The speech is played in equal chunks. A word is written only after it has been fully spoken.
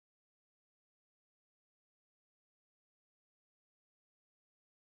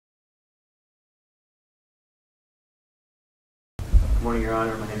Good morning, Your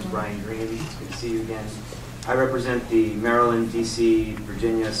Honor. My name is Brian Green. It's good to see you again. I represent the Maryland, D.C.,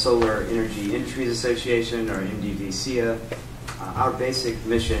 Virginia Solar Energy Industries Association, or MDVCA. Our basic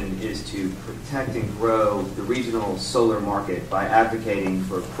mission is to protect and grow the regional solar market by advocating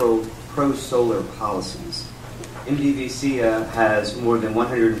for pro-solar policies. MDVCA has more than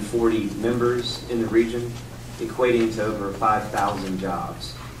 140 members in the region, equating to over 5,000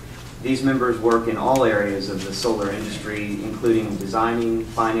 jobs. These members work in all areas of the solar industry, including designing,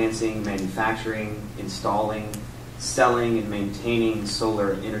 financing, manufacturing, installing, selling, and maintaining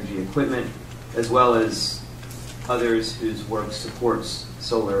solar energy equipment, as well as others whose work supports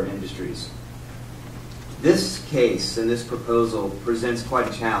solar industries. This case and this proposal presents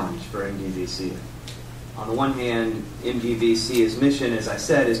quite a challenge for MDVCA. On the one hand, MDVCA's mission, as I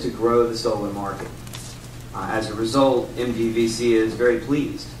said, is to grow the solar market. As a result, MDVCA is very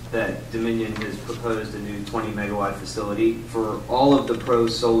pleased that Dominion has proposed a new 20 megawatt facility for all of the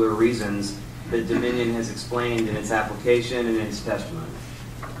pro-solar reasons that Dominion has explained in its application and in its testimony.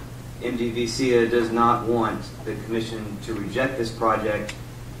 MDVCA does not want the Commission to reject this project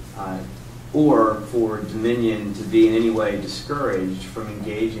or for Dominion to be in any way discouraged from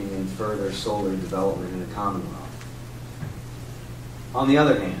engaging in further solar development in the Commonwealth. On the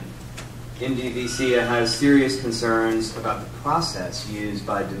other hand, MDVCA has serious concerns about the process used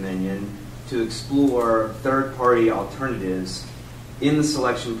by Dominion to explore third-party alternatives in the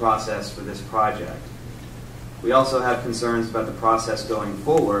selection process for this project. We also have concerns about the process going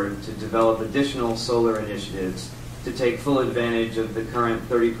forward to develop additional solar initiatives to take full advantage of the current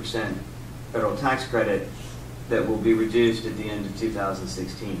 30% federal tax credit that will be reduced at the end of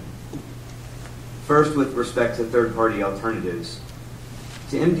 2016. First, with respect to third-party alternatives,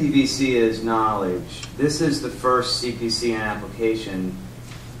 to MDVCA's knowledge, this is the first CPCN application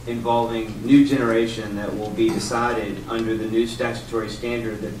involving new generation that will be decided under the new statutory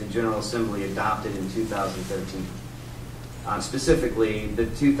standard that the General Assembly adopted in 2013. Specifically, the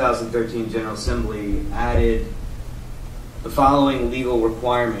 2013 General Assembly added the following legal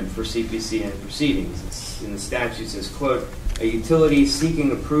requirement for CPCN proceedings. It's in the statute, it says, quote, "A utility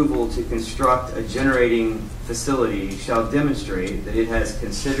seeking approval to construct a generating facility shall demonstrate that it has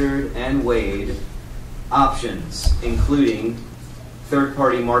considered and weighed options, including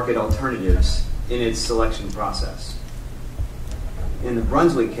third-party market alternatives, in its selection process." In the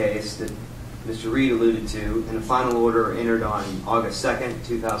Brunswick case that Mr. Reed alluded to, in a final order entered on August 2nd,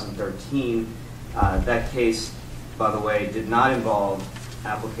 2013, that case, by the way, did not involve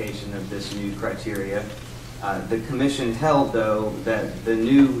application of this new criteria. The Commission held, though, that the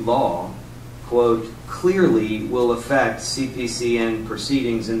new law, quote, "clearly will affect CPCN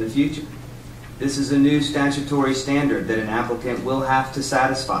proceedings in the future. This is a new statutory standard that an applicant will have to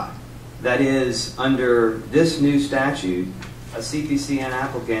satisfy. That is, under this new statute, a CPCN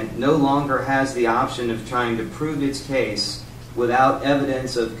applicant no longer has the option of trying to prove its case without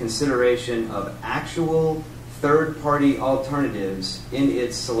evidence of consideration of actual third-party alternatives in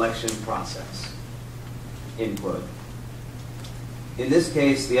its selection process." End quote. In this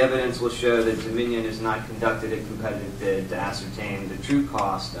case, the evidence will show that Dominion has not conducted a competitive bid to ascertain the true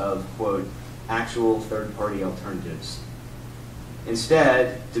cost of, quote, "actual third-party alternatives."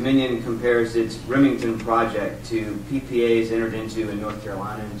 Instead, Dominion compares its Remington project to PPAs entered into in North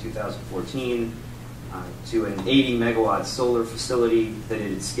Carolina in 2014, to an 80 megawatt solar facility that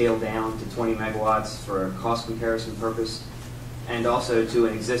it had scaled down to 20 megawatts for a cost comparison purpose, and also to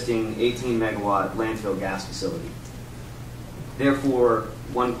an existing 18 megawatt landfill gas facility. Therefore,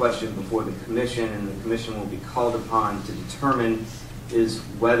 one question before the Commission, and the Commission will be called upon to determine, is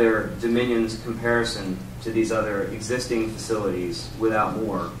whether Dominion's comparison to these other existing facilities, without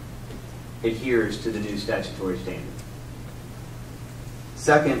more, adheres to the new statutory standard.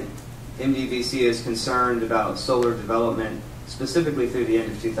 Second, MDVCA is concerned about solar development, specifically through the end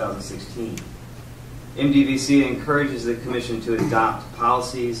of 2016. MDVCA encourages the Commission to adopt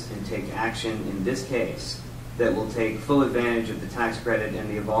policies and take action in this case that will take full advantage of the tax credit and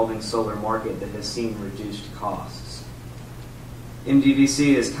the evolving solar market that has seen reduced costs.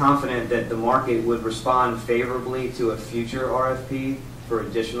 MDVCA is confident that the market would respond favorably to a future RFP for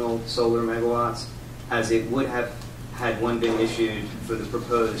additional solar megawatts, as it would have had one been issued for the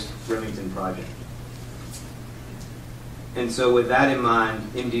proposed Remington project. And so with that in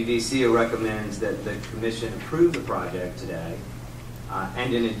mind, MDVCA recommends that the Commission approve the project today,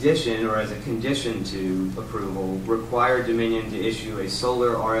 and in addition, or as a condition to approval, require Dominion to issue a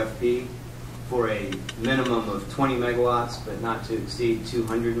solar RFP for a minimum of 20 megawatts, but not to exceed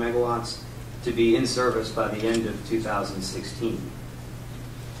 200 megawatts, to be in service by the end of 2016.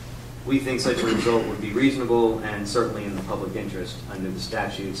 We think such a result would be reasonable and certainly in the public interest under the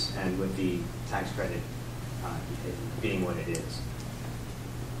statutes and with the tax credit being what it is.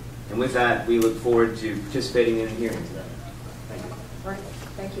 And with that, we look forward to participating in a hearing today. Thank you. All right.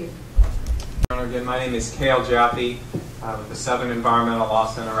 Thank you. Again, my name is Cale Jaffe with the Southern Environmental Law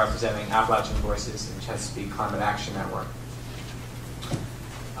Center representing Appalachian Voices and Chesapeake Climate Action Network.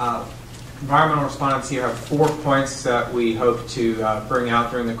 Environmental respondents here have 4 points that we hope to bring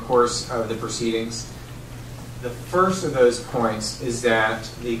out during the course of the proceedings. The first of those points is that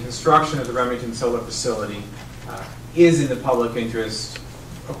the construction of the Remington solar facility is in the public interest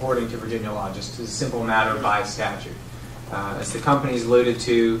according to Virginia law, just as a simple matter by statute. As the company's alluded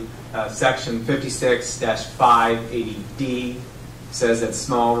to, Section 56-580D says that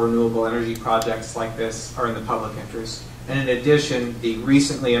small renewable energy projects like this are in the public interest. And in addition, the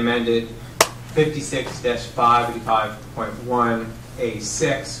recently amended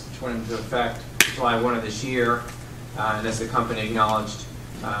 56-585.1A6, which went into effect July 1 of this year, and as the company acknowledged,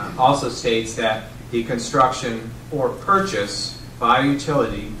 also states that the construction or purchase by a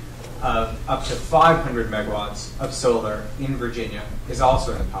utility of up to 500 megawatts of solar in Virginia is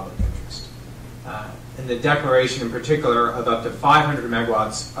also in the public interest. And the declaration in particular of up to 500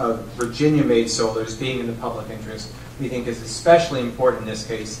 megawatts of Virginia-made solars being in the public interest, we think is especially important in this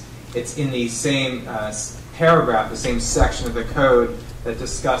case. It's in the same paragraph, the same section of the code that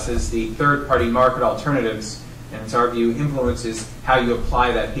discusses the third-party market alternatives, and it's our view influences how you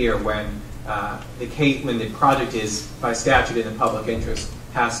apply that here when the project is, by statute, in the public interest,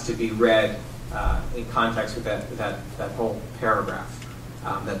 has to be read in context with that whole paragraph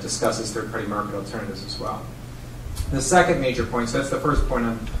that discusses third-party market alternatives as well. The second major point, so that's the first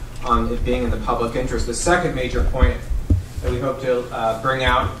point on it being in the public interest. The second major point that we hope to bring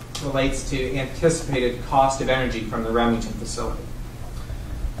out relates to anticipated cost of energy from the Remington facility.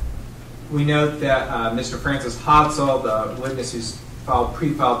 We note that Mr. Francis Hodsall, the witness who's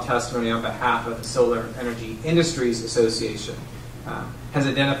pre-filed testimony on behalf of the Solar Energy Industries Association, has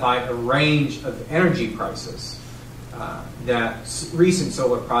identified a range of energy prices that recent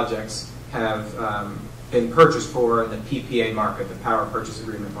solar projects have been purchased for in the PPA market, the Power Purchase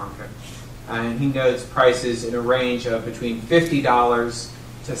Agreement market. And he notes prices in a range of between $50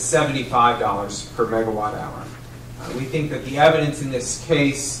 to $75 per megawatt hour. We think that the evidence in this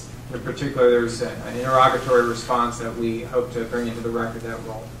case, in particular, there's an interrogatory response that we hope to bring into the record that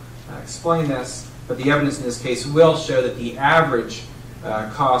will explain this, but the evidence in this case will show that the average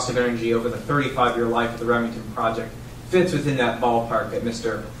cost of energy over the 35-year life of the Remington project fits within that ballpark that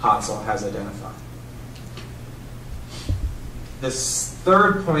Mr. Hodsall has identified. The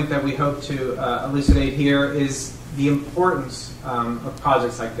third point that we hope to elucidate here is the importance of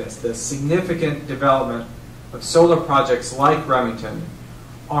projects like this. The significant development of solar projects like Remington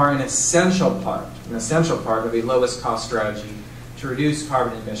are an essential part of a lowest cost strategy to reduce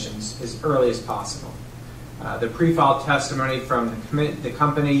carbon emissions as early as possible. The pre-filed testimony from the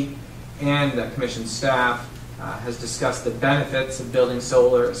company and the commission staff has discussed the benefits of building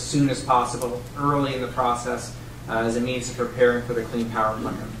solar as soon as possible, early in the process, as a means of preparing for the Clean Power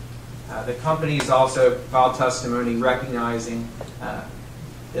Plan. The company has also filed testimony recognizing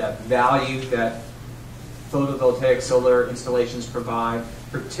the value that photovoltaic solar installations provide,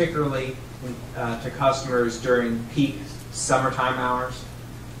 particularly to customers during peak summertime hours.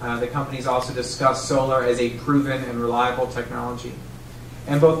 The company's also discussed solar as a proven and reliable technology.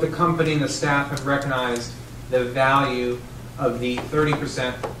 And both the company and the staff have recognized the value of the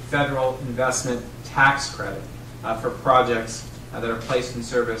 30% federal investment tax credit for projects that are placed in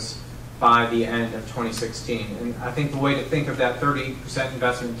service by the end of 2016. And I think the way to think of that 30%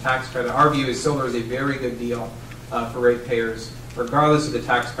 investment tax credit, our view is solar is a very good deal for ratepayers, regardless of the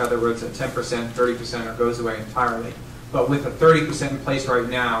tax credit, whether it's at 10%, 30%, or goes away entirely. But with a 30% in place right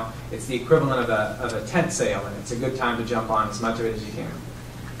now, it's the equivalent of a tent sale, and it's a good time to jump on as much of it as you can.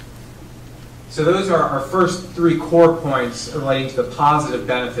 So those are our first three core points relating to the positive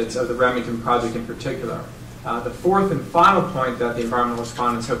benefits of the Remington project in particular. The fourth and final point that the environmental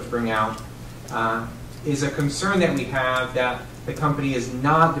respondents hope to bring out is a concern that we have that the company is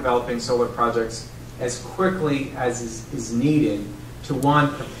not developing solar projects as quickly as is needed to, one,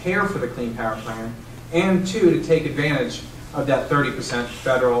 prepare for the Clean Power Plan, and two, to take advantage of that 30%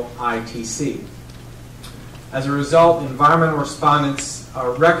 federal ITC. As a result, environmental respondents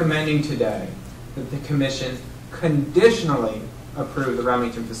are recommending today that the Commission conditionally approve the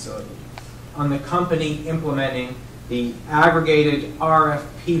Remington facility on the company implementing the aggregated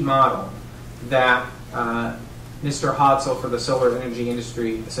RFP model that Mr. Hodsall for the Solar Energy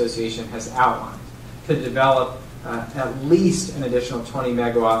Industry Association has outlined to develop at least an additional 20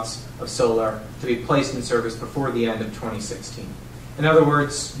 megawatts of solar to be placed in service before the end of 2016. In other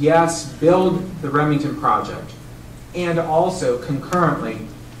words, yes, build the Remington project and also concurrently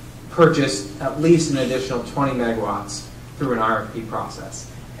purchase at least an additional 20 megawatts through an RFP process.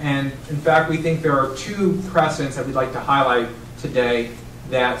 And in fact, we think there are two precedents that we'd like to highlight today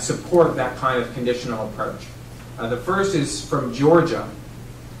that support that kind of conditional approach. The first is from Georgia.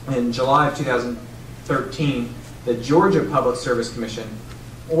 In July of 2013, the Georgia Public Service Commission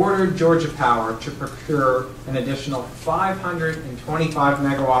ordered Georgia Power to procure an additional 525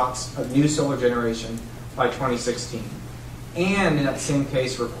 megawatts of new solar generation by 2016. And in that same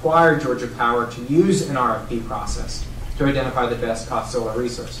case, required Georgia Power to use an RFP process to identify the best cost solar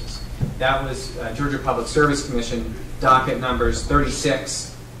resources. That was Georgia Public Service Commission docket numbers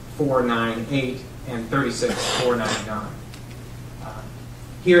 36498 and 36499.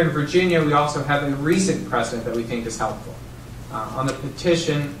 Here in Virginia, we also have a recent precedent that we think is helpful. On the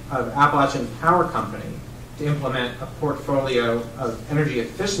petition of Appalachian Power Company to implement a portfolio of energy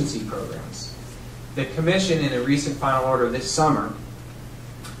efficiency programs, the Commission, in a recent final order this summer,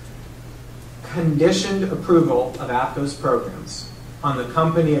 conditioned approval of APCO's programs on the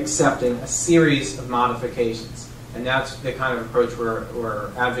company accepting a series of modifications. And that's the kind of approach we're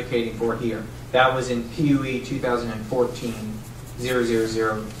advocating for here. That was in PUE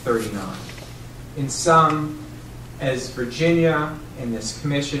 2014-00039. In sum, as Virginia and this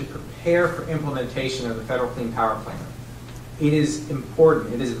Commission prepare for implementation of the Federal Clean Power Plan, it is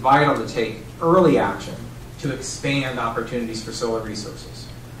important, it is vital to take early action to expand opportunities for solar resources.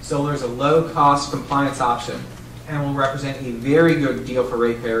 Solar is a low-cost compliance option and will represent a very good deal for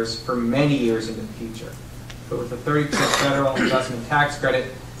ratepayers for many years into the future. But with the 30% federal investment tax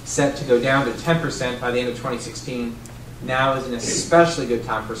credit set to go down to 10% by the end of 2016, now is an especially good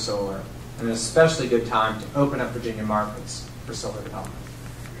time for solar and an especially good time to open up Virginia markets for solar development.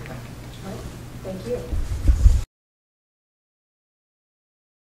 Thank you.